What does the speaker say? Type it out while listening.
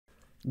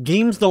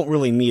Games don't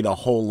really need a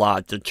whole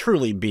lot to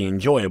truly be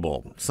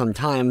enjoyable.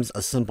 Sometimes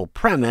a simple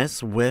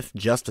premise with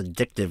just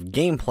addictive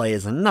gameplay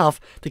is enough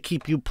to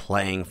keep you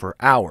playing for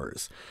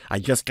hours. I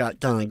just got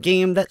done a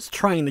game that's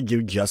trying to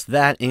do just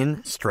that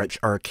in Stretch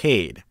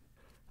Arcade.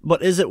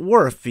 But is it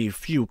worth the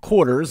few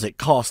quarters it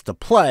costs to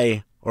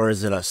play, or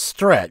is it a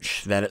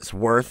stretch that it's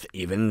worth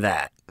even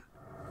that?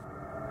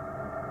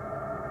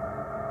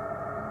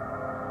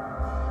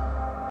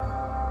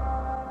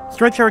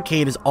 Stretch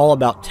Arcade is all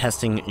about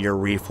testing your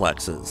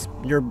reflexes.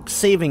 You're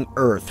saving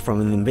Earth from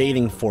an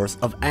invading force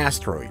of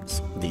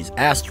asteroids. These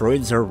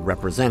asteroids are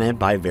represented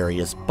by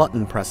various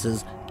button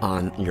presses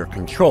on your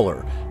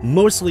controller,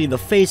 mostly the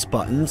face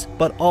buttons,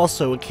 but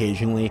also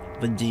occasionally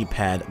the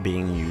D-pad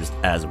being used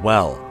as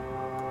well.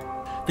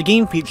 The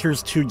game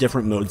features two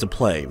different modes of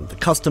play, the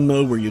custom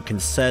mode where you can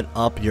set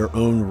up your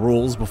own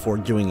rules before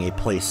doing a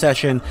play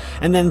session,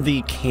 and then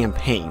the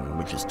campaign,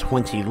 which is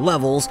 20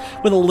 levels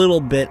with a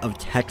little bit of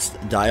text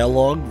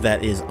dialogue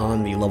that is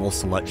on the level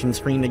selection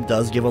screen. It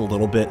does give a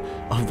little bit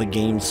of the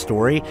game's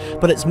story,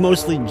 but it's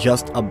mostly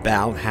just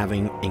about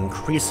having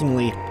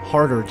increasingly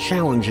harder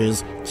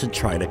challenges to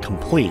try to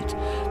complete.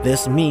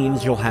 This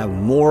means you'll have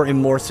more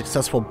and more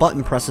successful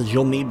button presses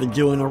you'll need to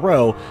do in a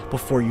row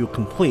before you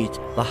complete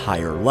the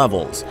higher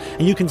levels.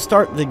 And you can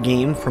start the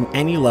game from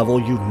any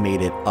level you've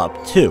made it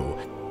up to.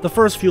 The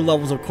first few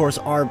levels, of course,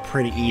 are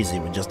pretty easy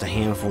with just a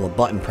handful of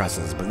button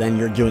presses, but then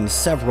you're doing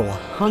several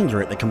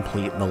hundred to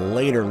complete the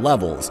later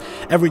levels.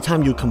 Every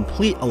time you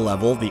complete a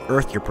level, the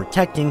Earth you're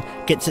protecting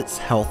gets its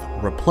health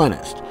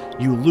replenished.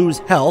 You lose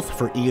health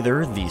for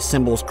either the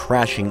symbols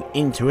crashing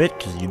into it,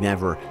 because you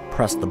never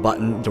pressed the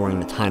button during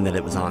the time that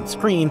it was on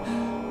screen,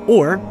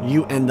 or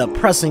you end up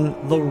pressing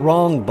the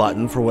wrong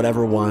button for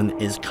whatever one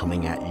is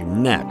coming at you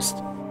next.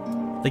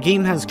 The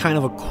game has kind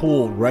of a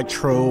cool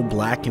retro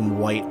black and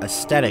white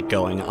aesthetic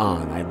going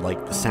on. I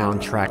like the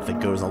soundtrack that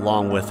goes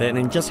along with it, and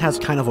it just has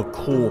kind of a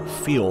cool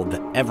feel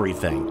to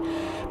everything.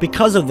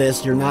 Because of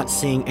this, you're not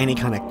seeing any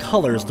kind of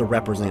colors to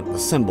represent the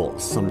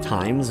symbols.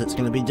 Sometimes it's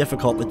going to be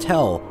difficult to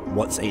tell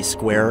what's a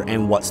square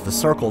and what's the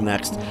circle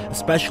next,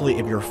 especially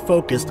if you're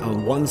focused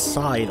on one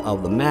side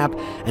of the map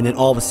and then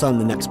all of a sudden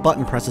the next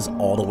button presses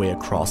all the way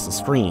across the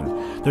screen.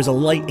 There's a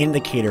light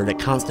indicator that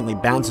constantly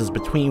bounces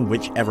between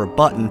whichever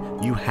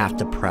button you have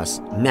to press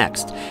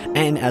next,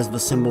 and as the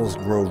symbols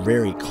grow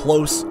very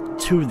close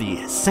to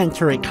the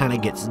center, it kind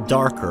of gets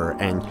darker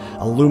and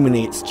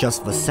illuminates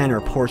just the center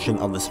portion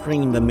of the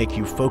screen to make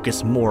you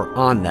focus more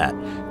on that.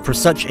 For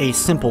such a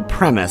simple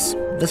premise,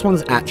 this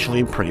one's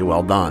actually pretty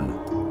well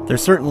done.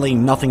 There's certainly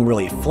nothing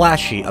really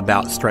flashy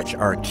about Stretch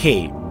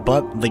Arcade,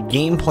 but the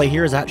gameplay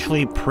here is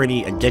actually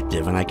pretty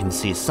addictive, and I can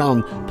see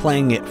some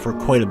playing it for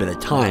quite a bit of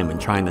time and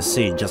trying to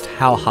see just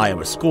how high of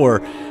a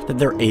score that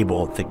they're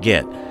able to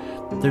get.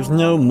 There's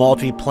no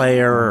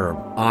multiplayer or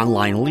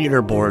online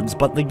leaderboards,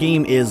 but the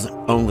game is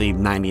only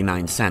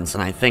 99 cents,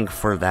 and I think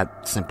for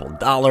that simple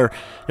 $1,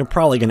 you're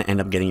probably going to end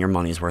up getting your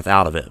money's worth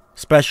out of it,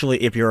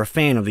 especially if you're a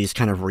fan of these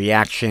kind of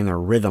reaction or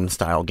rhythm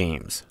style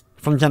games.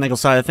 From the technical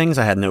side of things,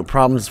 I had no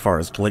problems as far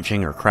as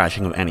glitching or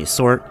crashing of any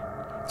sort.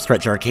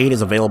 Stretch Arcade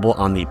is available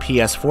on the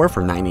PS4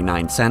 for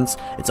 99 cents.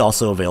 It's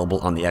also available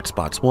on the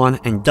Xbox One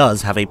and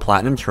does have a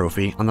Platinum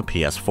trophy on the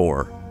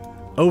PS4.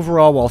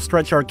 Overall, while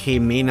Stretch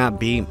Arcade may not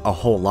be a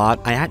whole lot,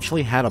 I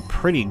actually had a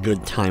pretty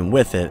good time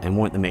with it and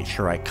wanted to make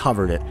sure I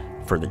covered it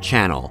for the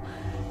channel.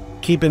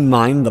 Keep in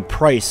mind the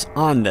price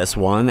on this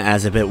one,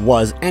 as if it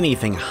was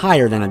anything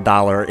higher than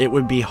 $1, it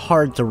would be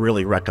hard to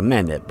really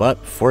recommend it, but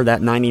for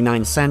that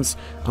 99 cents,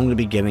 I'm going to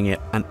be giving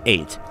it an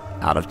 8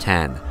 out of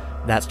 10.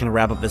 That's going to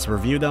wrap up this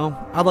review though.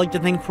 I'd like to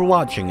thank you for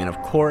watching, and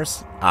of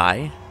course,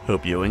 I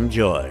hope you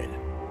enjoyed.